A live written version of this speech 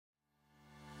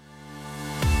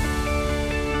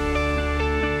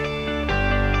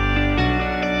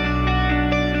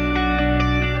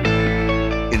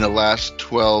last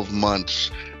 12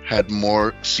 months had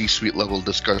more C-suite level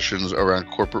discussions around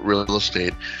corporate real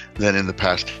estate than in the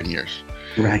past 10 years.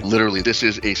 Right. Literally, this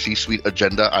is a C-suite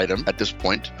agenda item at this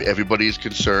point. Everybody is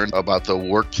concerned about the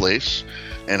workplace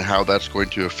and how that's going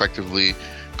to effectively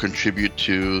contribute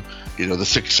to, the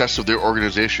success of their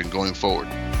organization going forward.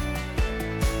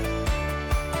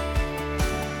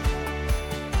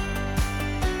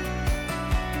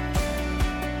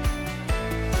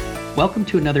 Welcome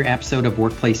to another episode of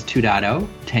Workplace 2.0,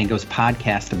 Tango's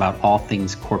podcast about all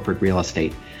things corporate real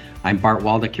estate. I'm Bart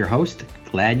Waldick, your host.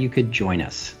 Glad you could join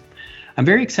us. I'm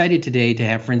very excited today to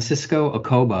have Francisco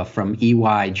Okoba from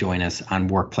EY join us on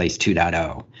Workplace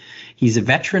 2.0. He's a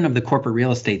veteran of the corporate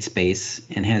real estate space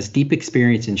and has deep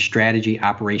experience in strategy,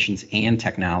 operations, and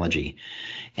technology.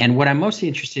 And what I'm mostly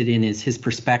interested in is his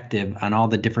perspective on all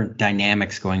the different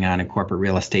dynamics going on in corporate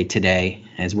real estate today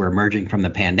as we're emerging from the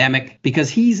pandemic, because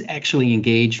he's actually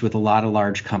engaged with a lot of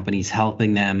large companies,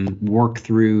 helping them work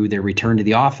through their return to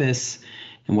the office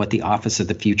and what the office of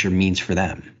the future means for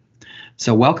them.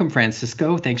 So welcome,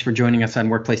 Francisco. Thanks for joining us on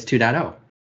Workplace 2.0.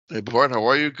 Hey, Bart, how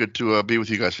are you? Good to be with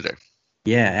you guys today.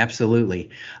 Yeah, absolutely.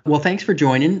 Well, thanks for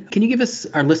joining. Can you give us,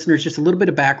 our listeners, just a little bit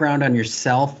of background on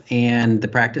yourself and the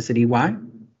practice at EY?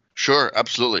 Sure,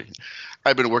 absolutely.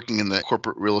 I've been working in the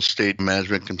corporate real estate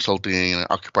management consulting and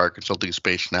occupier consulting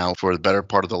space now for the better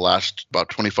part of the last about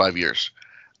 25 years.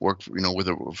 Worked, with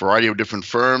a variety of different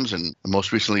firms, and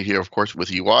most recently here, of course,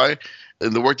 with EY.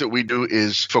 And the work that we do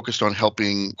is focused on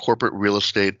helping corporate real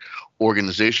estate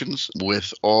organizations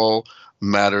with all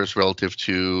matters relative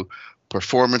to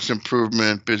performance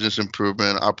improvement, business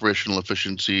improvement, operational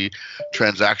efficiency,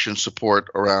 transaction support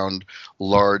around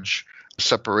large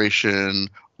separation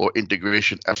or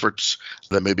integration efforts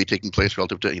that may be taking place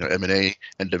relative to M&A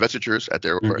and divestitures at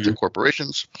their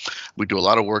corporations. We do a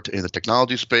lot of work in the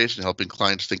technology space and helping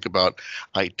clients think about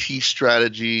IT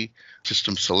strategy,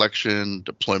 system selection,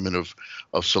 deployment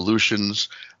of solutions.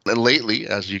 And lately,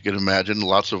 as you can imagine,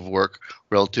 lots of work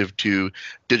relative to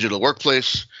digital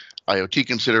workplace, IoT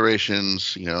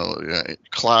considerations,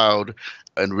 cloud,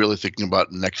 and really thinking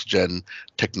about next-gen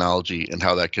technology and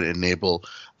how that can enable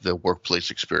the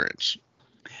workplace experience.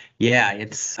 Yeah,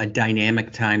 it's a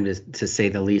dynamic time to say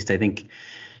the least. I think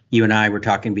you and I were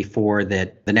talking before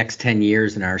that the next 10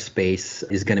 years in our space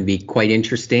is going to be quite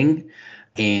interesting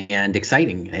and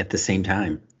exciting at the same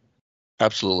time.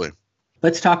 Absolutely.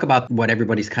 Let's talk about what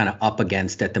everybody's kind of up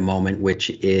against at the moment, which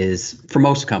is, for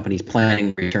most companies,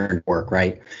 planning return to work,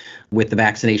 right? With the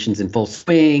vaccinations in full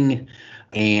swing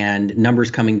and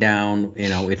numbers coming down,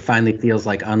 it finally feels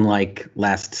like, unlike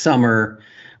last summer,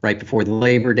 right before the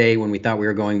Labor Day when we thought we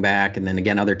were going back, and then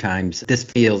again other times, this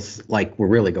feels like we're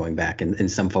really going back,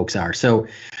 and some folks are. So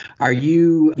are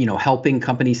you, helping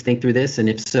companies think through this? And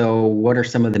if so, what are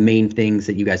some of the main things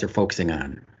that you guys are focusing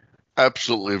on?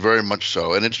 Absolutely, very much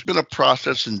so. And it's been a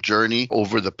process and journey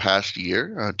over the past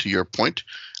year, to your point.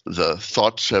 The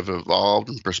thoughts have evolved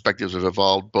and perspectives have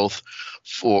evolved both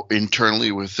for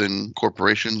internally within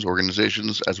corporations,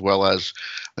 organizations, as well as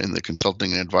in the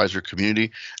consulting and advisor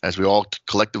community, as we all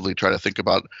collectively try to think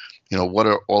about, what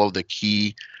are all of the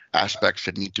key aspects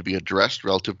that need to be addressed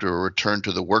relative to a return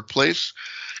to the workplace.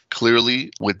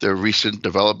 Clearly, with the recent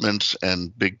developments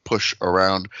and big push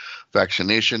around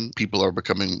vaccination, people are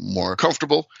becoming more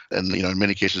comfortable and, in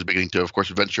many cases, beginning to, of course,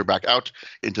 venture back out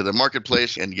into the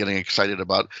marketplace and getting excited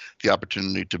about the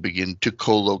opportunity to begin to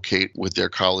co-locate with their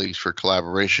colleagues for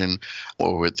collaboration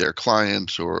or with their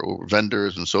clients or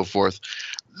vendors and so forth.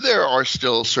 There are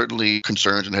still certainly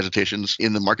concerns and hesitations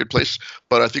in the marketplace,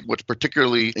 but I think what's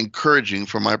particularly encouraging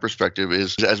from my perspective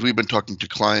is, as we've been talking to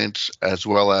clients as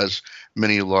well as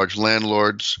many large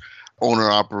landlords,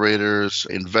 owner-operators,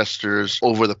 investors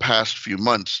over the past few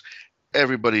months,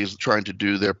 everybody's trying to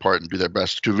do their part and do their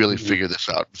best to really figure this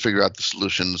out, figure out the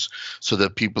solutions so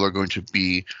that people are going to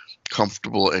be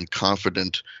comfortable and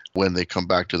confident when they come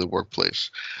back to the workplace.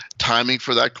 Timing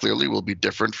for that clearly will be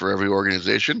different for every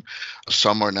organization.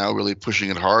 Some are now really pushing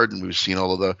it hard, and we've seen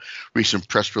all of the recent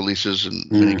press releases in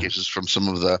many cases from some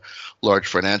of the large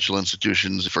financial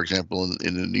institutions, for example,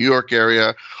 in the New York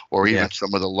area, or even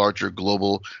some of the larger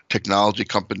global technology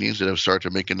companies that have started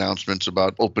to make announcements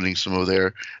about opening some of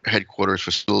their headquarters,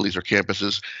 facilities, or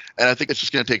campuses. And I think it's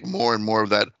just going to take more and more of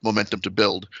that momentum to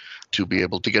build to be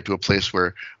able to get to a place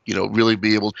where, really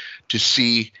be able to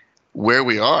see where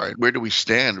we are, where do we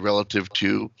stand relative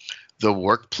to the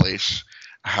workplace,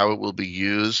 how it will be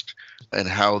used, and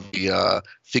how the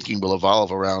thinking will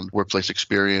evolve around workplace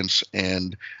experience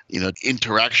and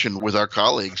interaction with our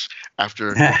colleagues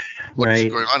after what's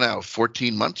Right. going on now?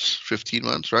 14 months, 15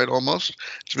 months, right? Almost.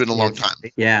 It's been a long time.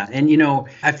 Yeah. And,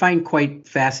 I find quite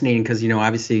fascinating because,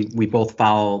 obviously we both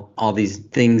follow all these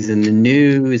things in the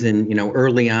news. And,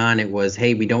 early on it was,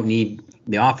 hey, we don't need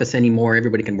the office anymore.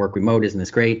 Everybody can work remote. Isn't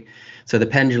this great? So the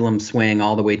pendulum swang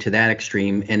all the way to that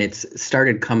extreme and it's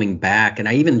started coming back. And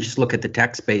I even just look at the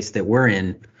tech space that we're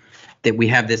in, that we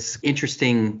have this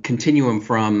interesting continuum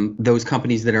from those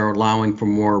companies that are allowing for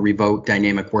more remote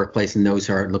dynamic workplace and those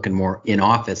who are looking more in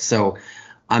office. So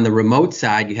on the remote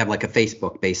side, you have like a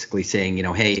Facebook basically saying,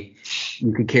 hey,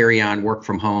 you can carry on work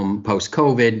from home post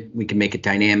COVID. We can make it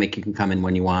dynamic. You can come in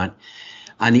when you want.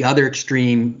 On the other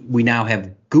extreme, we now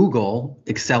have Google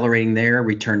accelerating their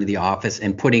return to the office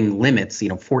and putting limits,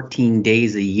 14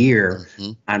 days a year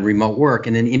on remote work.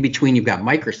 And then in between, you've got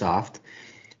Microsoft,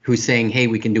 who's saying, hey,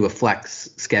 we can do a flex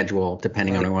schedule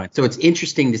depending on what. So it's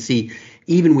interesting to see,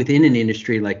 even within an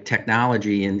industry like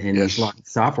technology and these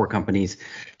software companies,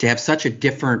 to have such a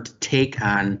different take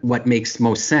on what makes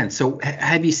most sense. So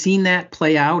have you seen that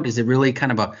play out? Is it really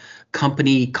kind of a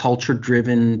company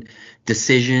culture-driven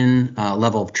decision,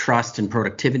 level of trust and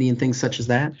productivity and things such as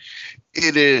that?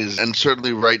 It is. And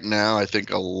certainly right now, I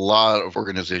think a lot of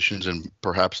organizations, and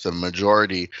perhaps the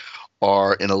majority,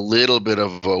 are in a little bit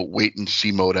of a wait and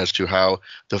see mode as to how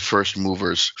the first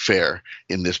movers fare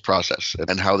in this process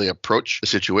and how they approach the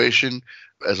situation.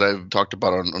 As I've talked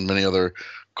about on many other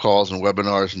calls and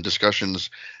webinars and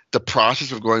discussions, the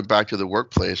process of going back to the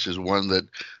workplace is one that,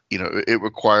 it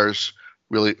requires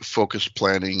really focused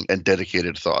planning and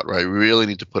dedicated thought, right? We really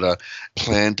need to put a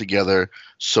plan together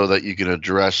so that you can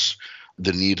address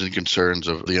the needs and concerns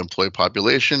of the employee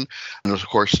population, and of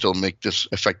course still make this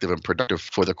effective and productive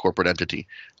for the corporate entity.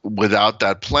 Without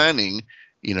that planning,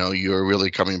 you're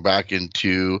really coming back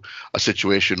into a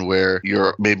situation where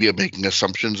you're maybe making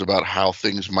assumptions about how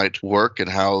things might work and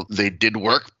how they did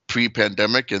work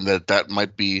pre-pandemic, and that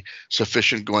might be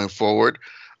sufficient going forward.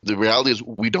 The reality is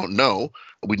we don't know.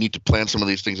 We need to plan some of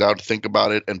these things out, think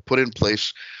about it, and put in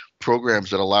place programs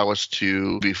that allow us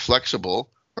to be flexible,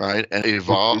 right, and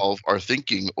evolve our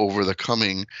thinking over the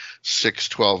coming 6,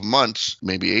 12 months,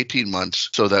 maybe 18 months,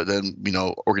 so that then,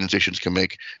 organizations can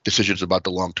make decisions about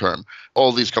the long term.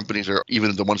 All these companies are,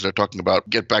 even the ones that are talking about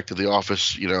get back to the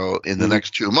office, in the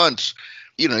next 2 months,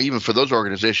 even for those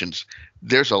organizations,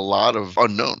 there's a lot of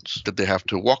unknowns that they have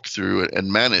to walk through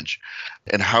and manage.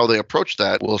 And how they approach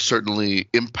that will certainly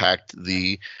impact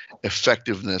the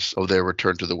effectiveness of their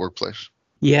return to the workplace.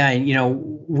 Yeah,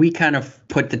 and we kind of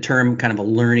put the term kind of a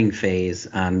learning phase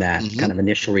on that kind of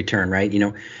initial return, right?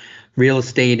 Real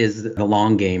estate is the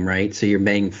long game, right? So you're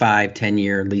making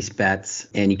 5-10-year lease bets,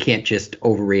 and you can't just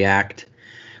overreact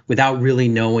without really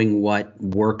knowing what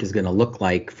work is going to look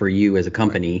like for you as a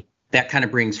company. That kind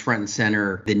of brings front and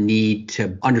center the need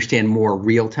to understand more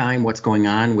real time what's going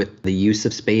on with the use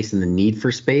of space and the need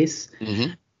for space.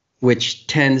 Which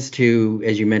tends to,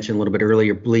 as you mentioned a little bit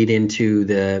earlier, bleed into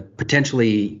the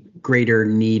potentially greater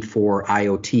need for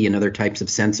IoT and other types of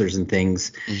sensors and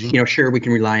things. Sure, we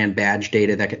can rely on badge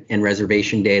data and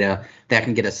reservation data that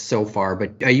can get us so far.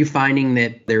 But are you finding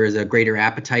that there is a greater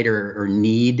appetite or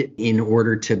need in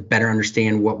order to better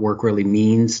understand what work really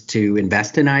means to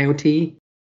invest in IoT?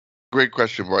 Great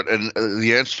question, Bart. And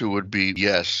the answer would be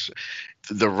yes.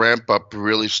 The ramp up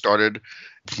really started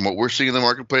from what we're seeing in the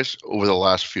marketplace over the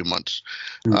last few months.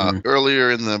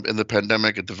 Earlier in the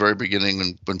pandemic, at the very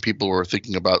beginning, when people were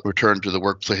thinking about return to the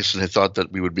workplace and they thought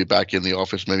that we would be back in the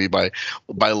office maybe by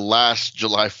last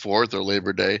July 4th or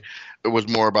Labor Day, it was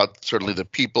more about certainly the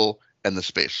people and the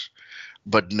space.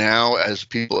 But now, as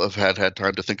people have had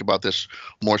time to think about this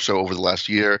more so over the last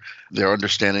year, they're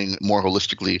understanding more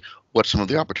holistically what some of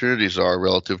the opportunities are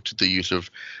relative to the use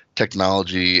of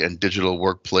technology and digital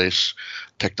workplace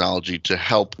technology to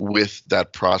help with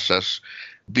that process.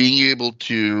 Being able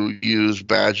to use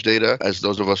badge data, as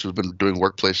those of us who've been doing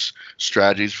workplace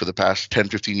strategies for the past 10,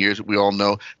 15 years, we all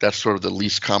know that's sort of the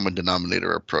least common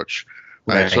denominator approach.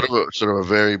 Right? Sort of a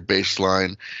very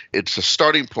baseline. It's a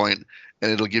starting point,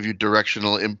 and it'll give you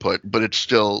directional input, but it's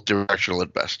still directional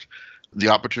at best. The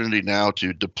opportunity now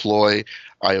to deploy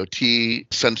IoT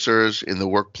sensors in the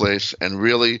workplace and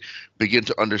really begin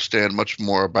to understand much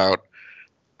more about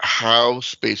how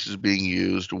space is being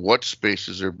used, what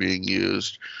spaces are being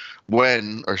used,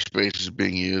 when are spaces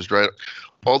being used, right?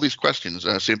 All these questions.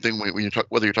 Same thing when you talk,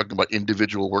 whether you're talking about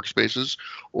individual workspaces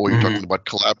or you're talking about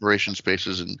collaboration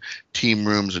spaces and team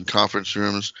rooms and conference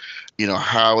rooms.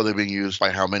 How are they being used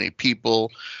by how many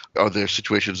people? Are there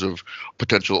situations of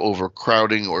potential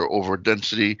overcrowding or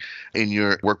overdensity in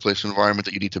your workplace environment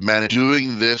that you need to manage?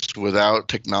 Doing this without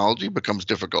technology becomes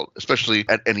difficult, especially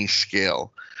at any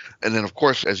scale. And then, of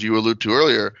course, as you alluded to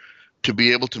earlier, to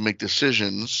be able to make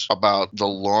decisions about the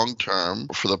long term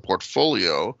for the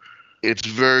portfolio, it's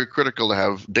very critical to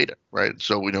have data, right?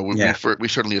 So, we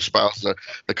certainly espouse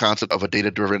the concept of a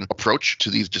data-driven approach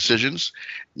to these decisions.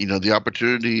 The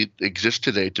opportunity exists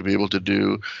today to be able to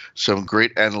do some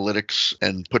great analytics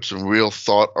and put some real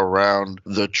thought around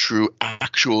the true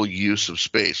actual use of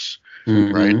space.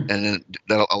 Right. And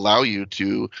that'll allow you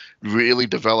to really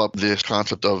develop this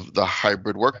concept of the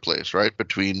hybrid workplace, right?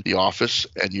 Between the office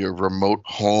and your remote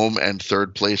home and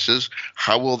third places.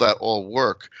 How will that all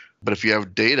work? But if you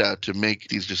have data to make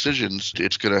these decisions,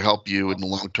 it's going to help you in the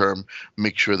long term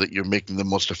make sure that you're making the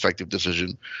most effective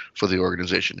decision for the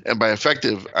organization. And by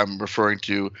effective, I'm referring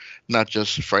to not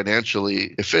just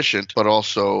financially efficient, but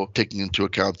also taking into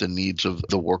account the needs of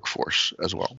the workforce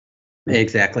as well.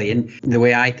 Exactly. And the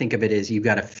way I think of it is you've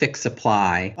got a fixed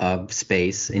supply of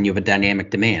space and you have a dynamic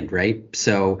demand, right?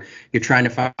 So you're trying to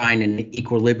find an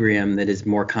equilibrium that is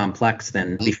more complex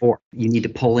than before. You need to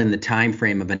pull in the time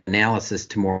frame of analysis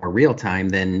to more real time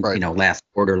than, last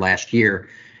quarter, last year,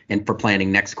 and for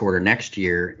planning next quarter, next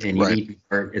year. And you need,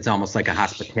 it's almost like a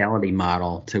hospitality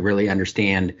model to really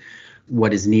understand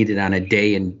what is needed on a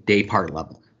day and day part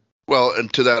level. Well,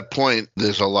 and to that point,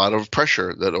 there's a lot of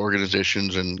pressure that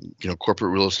organizations and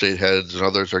corporate real estate heads and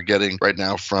others are getting right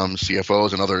now from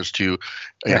CFOs and others to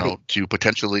to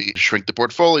potentially shrink the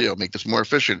portfolio, make this more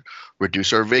efficient,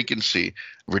 reduce our vacancy,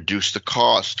 reduce the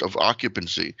cost of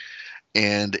occupancy.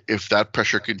 And if that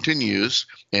pressure continues,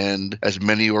 and as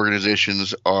many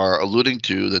organizations are alluding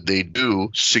to, that they do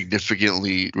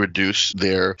significantly reduce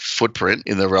their footprint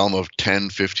in the realm of 10,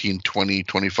 15, 20,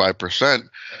 25%,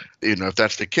 if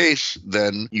that's the case,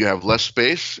 then you have less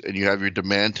space and you have your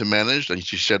demand to manage,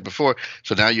 as you said before.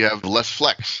 So now you have less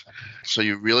flex. So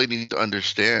you really need to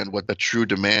understand what the true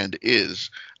demand is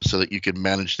so that you can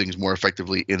manage things more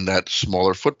effectively in that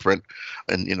smaller footprint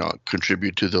and,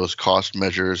 contribute to those cost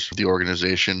measures of the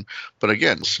organization. But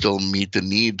again, still meet the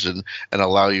needs and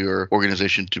allow your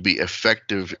organization to be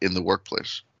effective in the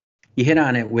workplace. You hit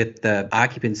on it with the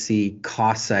occupancy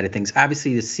cost side of things.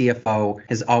 Obviously, the CFO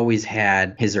has always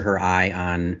had his or her eye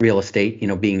on real estate,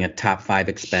 being a top 5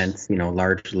 expense,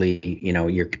 largely,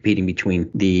 you're competing between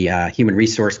the human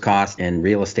resource cost and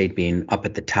real estate being up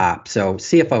at the top. So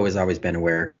CFO has always been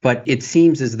aware. But it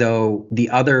seems as though the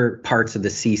other parts of the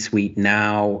C-suite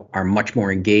now are much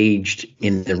more engaged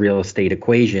in the real estate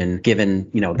equation,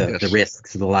 given, the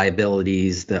risks, the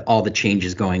liabilities, all the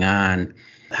changes going on.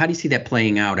 How do you see that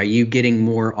playing out? Are you getting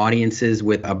more audiences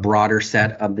with a broader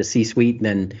set of the C-suite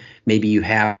than maybe you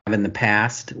have in the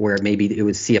past, where maybe it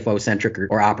was CFO-centric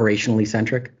or operationally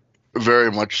centric?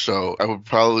 Very much so. I would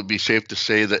probably be safe to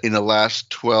say that in the last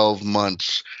 12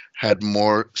 months, had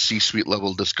more C-suite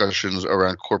level discussions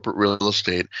around corporate real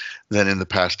estate than in the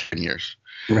past 10 years.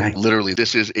 Right. Literally,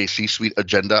 this is a C-suite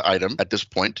agenda item at this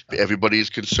point. Everybody is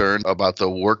concerned about the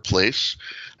workplace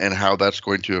and how that's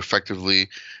going to effectively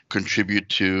contribute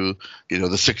to,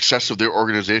 the success of their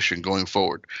organization going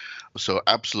forward. So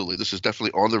absolutely, this is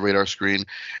definitely on the radar screen.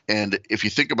 And if you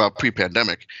think about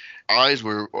pre-pandemic, eyes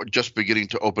were just beginning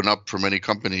to open up for many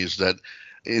companies that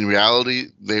in reality,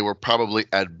 they were probably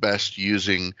at best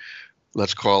using,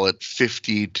 let's call it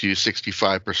 50 to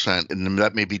 65%, and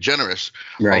that may be generous,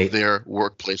 of their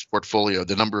workplace portfolio,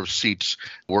 the number of seats,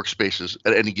 workspaces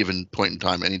at any given point in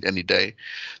time, any day.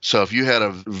 So if you had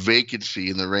a vacancy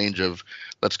in the range of,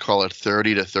 let's call it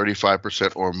 30 to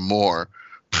 35% or more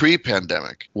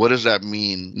pre-pandemic, what does that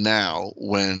mean now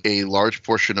when a large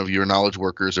portion of your knowledge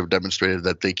workers have demonstrated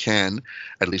that they can,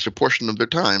 at least a portion of their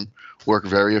time, work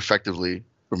very effectively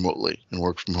remotely and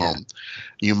work from home?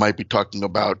 You might be talking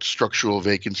about structural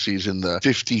vacancies in the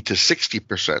 50 to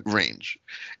 60% range.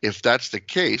 If that's the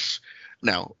case,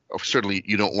 now, certainly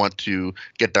you don't want to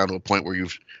get down to a point where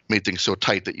you've made things so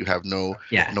tight that you have no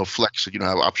flex, that you don't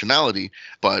have optionality.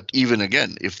 But even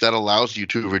again, if that allows you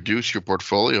to reduce your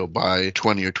portfolio by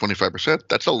 20 or 25%,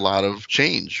 that's a lot of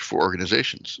change for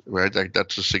organizations, right?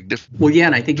 That's a significant. Well, yeah,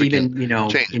 and I think even,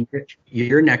 change. In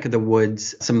your neck of the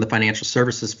woods, some of the financial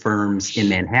services firms in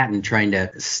Manhattan trying to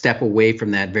step away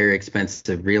from that very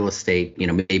expensive real estate,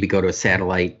 maybe go to a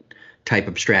satellite type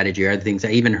of strategy or other things. I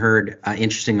even heard,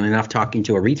 interestingly enough, talking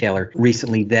to a retailer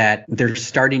recently, that they're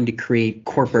starting to create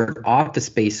corporate office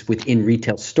space within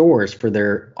retail stores for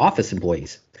their office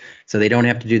employees. So they don't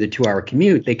have to do the 2-hour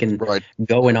commute. They can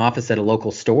go in office at a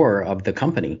local store of the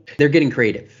company. They're getting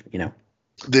creative,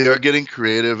 They are getting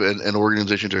creative, and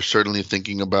organizations are certainly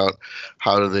thinking about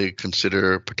how do they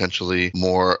consider potentially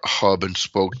more hub and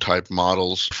spoke type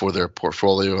models for their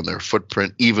portfolio and their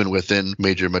footprint, even within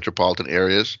major metropolitan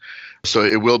areas. So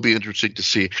it will be interesting to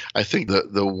see. I think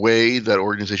the way that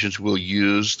organizations will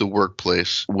use the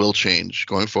workplace will change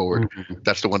going forward. Mhm.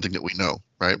 That's the one thing that we know,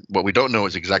 right? What we don't know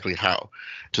is exactly how.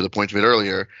 To the point made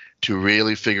earlier, to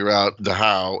really figure out the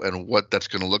how and what that's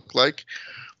going to look like,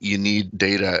 you need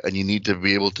data and you need to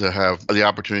be able to have the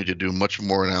opportunity to do much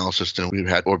more analysis than we've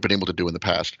had or been able to do in the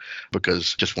past,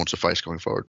 because it just won't suffice going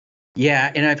forward.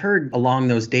 Yeah, and I've heard along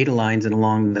those data lines and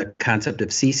along the concept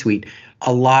of C-suite,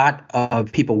 a lot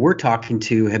of people we're talking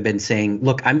to have been saying,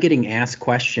 look, I'm getting asked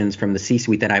questions from the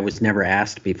C-suite that I was never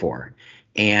asked before.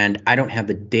 And I don't have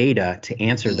the data to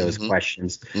answer those Hmm.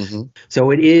 questions. Hmm. So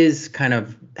it is kind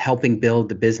of helping build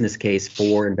the business case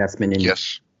for investment in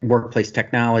Yes. workplace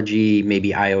technology,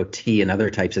 maybe IoT and other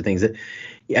types of things.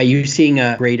 Are you seeing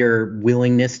a greater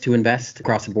willingness to invest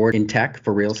across the board in tech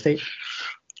for real estate?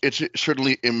 It's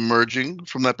certainly emerging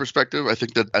from that perspective. I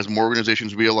think that as more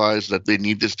organizations realize that they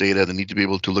need this data, they need to be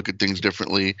able to look at things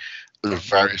differently. There's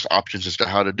various options as to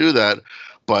how to do that.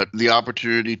 But the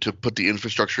opportunity to put the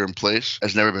infrastructure in place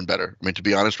has never been better. I mean, to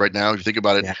be honest, right now, if you think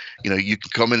about it, Yeah. you can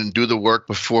come in and do the work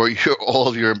before all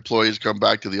of your employees come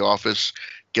back to the office,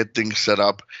 get things set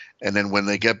up. And then when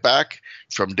they get back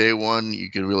from day one, you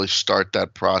can really start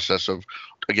that process of,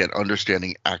 again,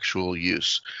 understanding actual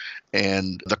use.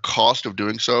 And the cost of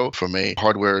doing so from a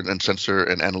hardware and sensor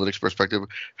and analytics perspective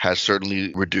has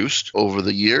certainly reduced over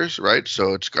the years, right?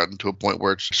 So it's gotten to a point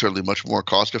where it's certainly much more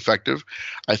cost effective.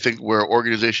 I think where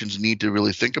organizations need to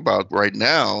really think about right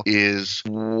now is,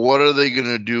 what are they going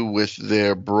to do with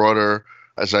their broader,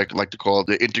 as I like to call it,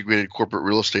 the integrated corporate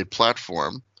real estate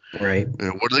platform? Right.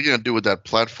 What are they going to do with that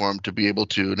platform to be able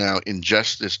to now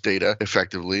ingest this data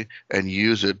effectively and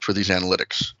use it for these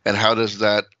analytics? And how does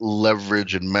that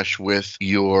leverage and mesh with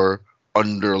your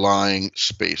underlying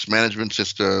space management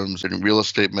systems and real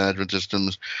estate management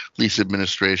systems, lease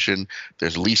administration?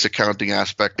 There's lease accounting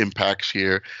aspect impacts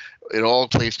here. It all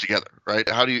plays together, right?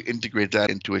 How do you integrate that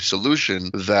into a solution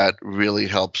that really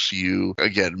helps you,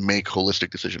 again, make holistic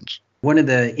decisions? One of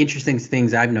the interesting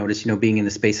things I've noticed, being in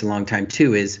the space a long time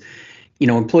too, is,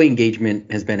 employee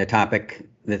engagement has been a topic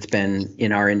that's been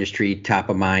in our industry top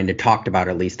of mind and talked about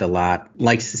at least a lot.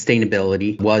 Like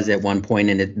sustainability was at one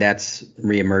point, and that's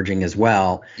reemerging as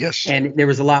well. Yes. And there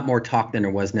was a lot more talk than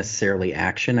there was necessarily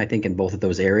action, I think, in both of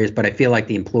those areas. But I feel like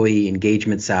the employee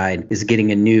engagement side is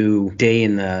getting a new day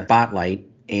in the spotlight.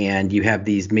 And you have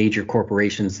these major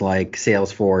corporations like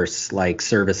Salesforce, like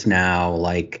ServiceNow,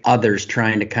 like others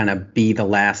trying to kind of be the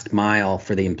last mile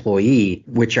for the employee,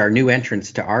 which are new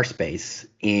entrants to our space.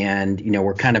 And,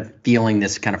 we're kind of feeling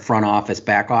this kind of front office,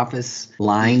 back office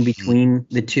line between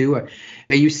the two. Are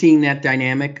you seeing that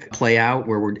dynamic play out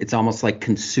where it's almost like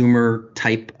consumer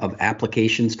type of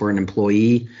applications for an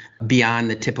employee beyond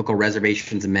the typical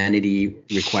reservations, amenity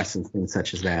requests and things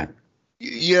such as that?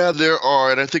 Yeah, there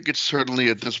are. And I think it's certainly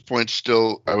at this point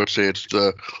still, I would say it's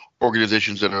the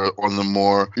organizations that are on the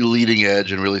more leading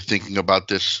edge and really thinking about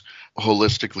this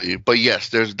holistically. But yes,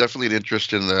 there's definitely an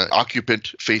interest in the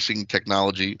occupant facing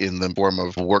technology in the form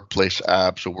of workplace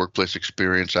apps or workplace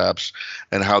experience apps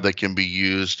and how they can be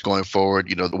used going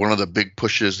forward. One of the big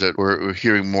pushes that we're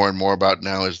hearing more and more about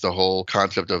now is the whole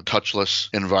concept of touchless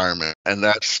environment. And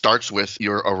that starts with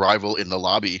your arrival in the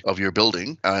lobby of your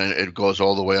building, and it goes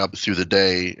all the way up through the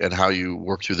day and how you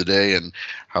work through the day and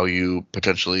how you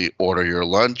potentially order your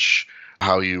lunch,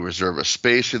 how you reserve a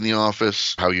space in the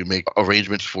office, how you make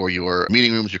arrangements for your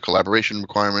meeting rooms, your collaboration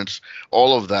requirements,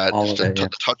 all of that. The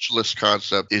touchless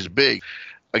concept is big.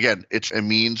 Again, it's a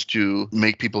means to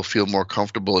make people feel more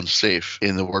comfortable and safe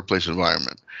in the workplace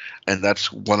environment. And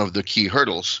that's one of the key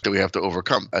hurdles that we have to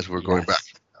overcome as we're going back.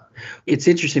 It's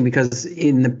interesting because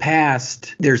in the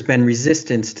past, there's been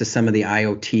resistance to some of the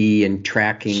IoT and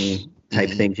tracking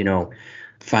type things,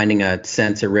 finding a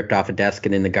sensor ripped off a desk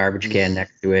and in the garbage can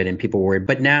next to it, and people worried.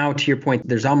 But now, to your point,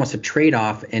 there's almost a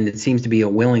trade-off, and it seems to be a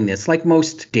willingness, like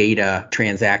most data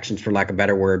transactions, for lack of a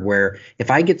better word, where if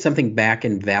I get something back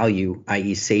in value,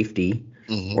 i.e. safety,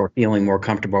 or feeling more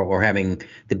comfortable, or having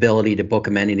the ability to book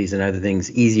amenities and other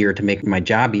things easier to make my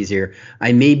job easier,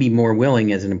 I may be more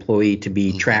willing as an employee to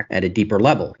be tracked at a deeper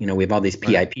level. We have all these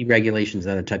PIP regulations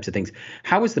and other types of things.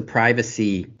 How is the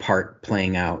privacy part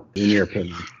playing out, in your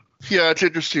opinion? Yeah, it's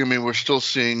interesting. I mean, we're still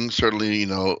seeing, certainly,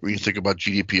 when you think about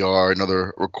GDPR and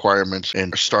other requirements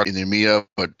and start in the EMEA,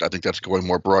 but I think that's going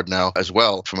more broad now as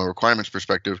well from a requirements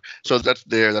perspective. So that's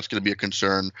there. That's going to be a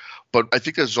concern. But I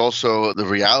think there's also the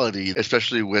reality,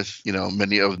 especially with,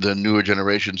 many of the newer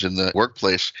generations in the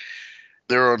workplace.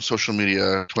 They're on social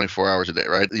media 24 hours a day,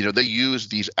 right? They use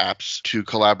these apps to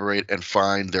collaborate and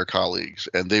find their colleagues,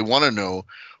 and they want to know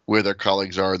where their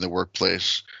colleagues are in the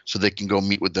workplace so they can go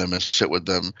meet with them and sit with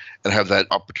them and have that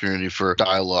opportunity for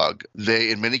dialogue.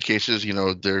 They, in many cases,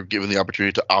 they're given the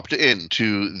opportunity to opt in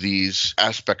to these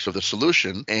aspects of the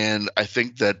solution. And I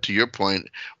think that, to your point,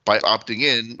 by opting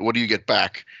in, what do you get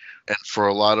back? And for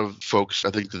a lot of folks,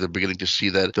 I think that they're beginning to see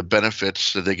that the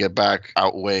benefits that they get back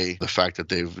outweigh the fact that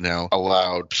they've now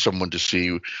allowed someone to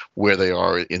see where they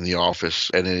are in the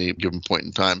office at any given point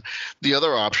in time. The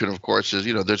other option, of course, is,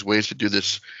 there's ways to do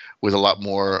this with a lot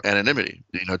more anonymity.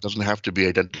 It doesn't have to be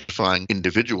identifying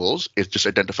individuals. It's just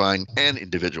identifying an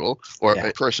individual or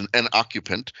a person, an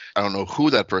occupant. I don't know who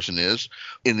that person is.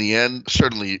 In the end,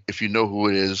 certainly, if you know who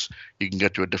it is, you can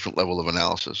get to a different level of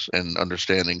analysis and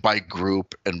understanding by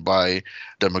group and by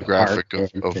demographic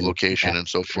of location and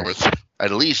so forth.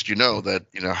 At least you know that,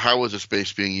 how is a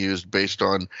space being used based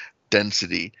on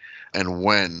density and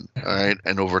when, all right?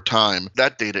 And over time,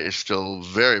 that data is still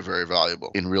very, very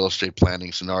valuable in real estate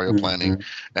planning, scenario planning,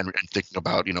 and thinking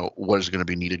about, what is going to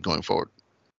be needed going forward.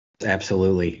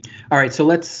 Absolutely. All right. So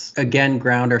let's again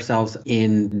ground ourselves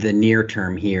in the near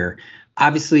term here.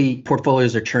 Obviously,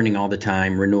 portfolios are churning all the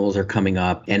time. Renewals are coming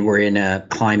up, and we're in a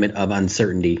climate of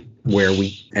uncertainty where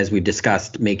we, as we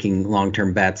discussed, making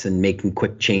long-term bets and making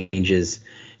quick changes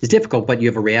is difficult, but you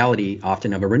have a reality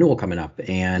often of a renewal coming up.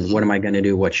 And what am I going to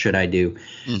do? What should I do?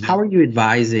 How are you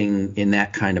advising in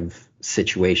that kind of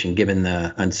situation, given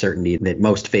the uncertainty that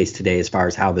most face today as far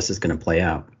as how this is going to play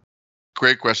out?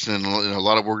 Great question. And a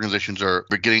lot of organizations are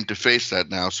beginning to face that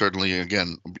now. Certainly,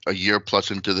 again, a year plus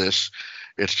into this,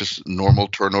 it's just normal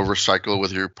turnover cycle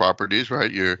with your properties, right?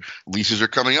 Your leases are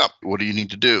coming up. What do you need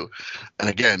to do? And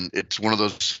again, it's one of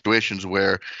those situations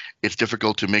where it's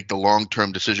difficult to make the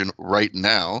long-term decision right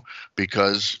now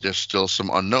because there's still some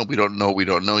unknown. We don't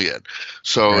know yet.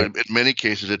 So in many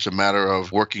cases, it's a matter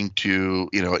of working to,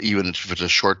 even if it's a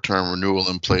short-term renewal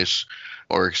in place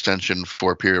or extension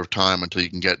for a period of time until you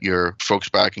can get your folks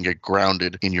back and get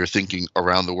grounded in your thinking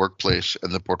around the workplace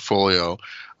and the portfolio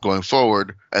going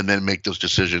forward, and then make those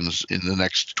decisions in the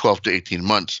next 12 to 18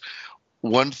 months.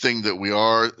 One thing that we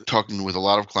are talking with a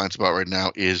lot of clients about right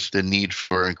now is the need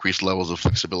for increased levels of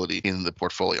flexibility in the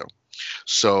portfolio.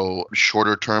 So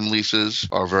shorter term leases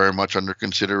are very much under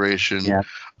consideration,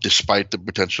 despite the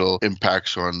potential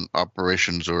impacts on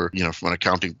operations or, from an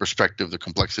accounting perspective, the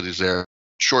complexities there.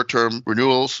 Short-term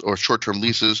renewals or short-term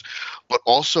leases, but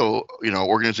also,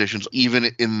 organizations, even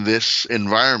in this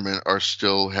environment, are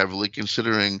still heavily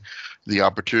considering the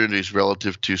opportunities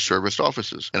relative to serviced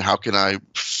offices. And how can I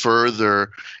further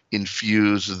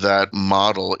infuse that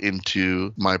model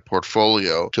into my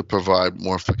portfolio to provide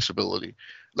more flexibility?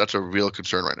 That's a real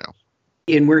concern right now.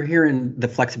 And we're hearing the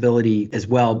flexibility as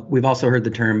well. We've also heard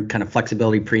the term kind of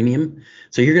flexibility premium.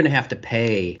 So you're going to have to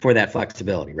pay for that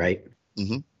flexibility, right?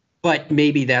 But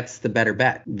maybe that's the better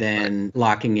bet than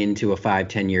locking into a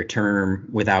 5-10 year term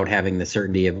without having the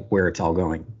certainty of where it's all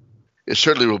going. It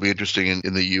certainly will be interesting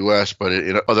in the U.S., but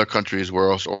in other countries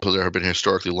where also there have been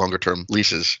historically longer term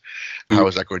leases, how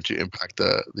is that going to impact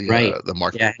the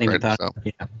market? Yeah, I hadn't even thought.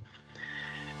 Yeah.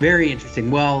 Very interesting.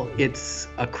 Well, it's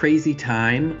a crazy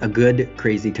time, a good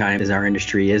crazy time as our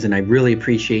industry is. And I really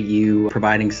appreciate you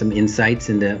providing some insights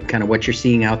into kind of what you're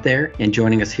seeing out there and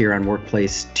joining us here on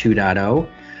Workplace 2.0.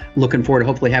 Looking forward to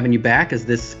hopefully having you back as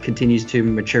this continues to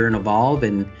mature and evolve.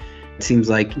 And it seems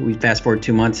like we fast forward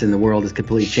 2 months and the world has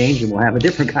completely changed and we'll have a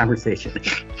different conversation.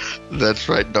 That's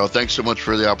right. No, thanks so much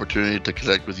for the opportunity to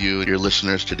connect with you and your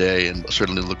listeners today, and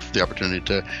certainly look for the opportunity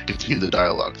to continue the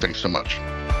dialogue. Thanks so much.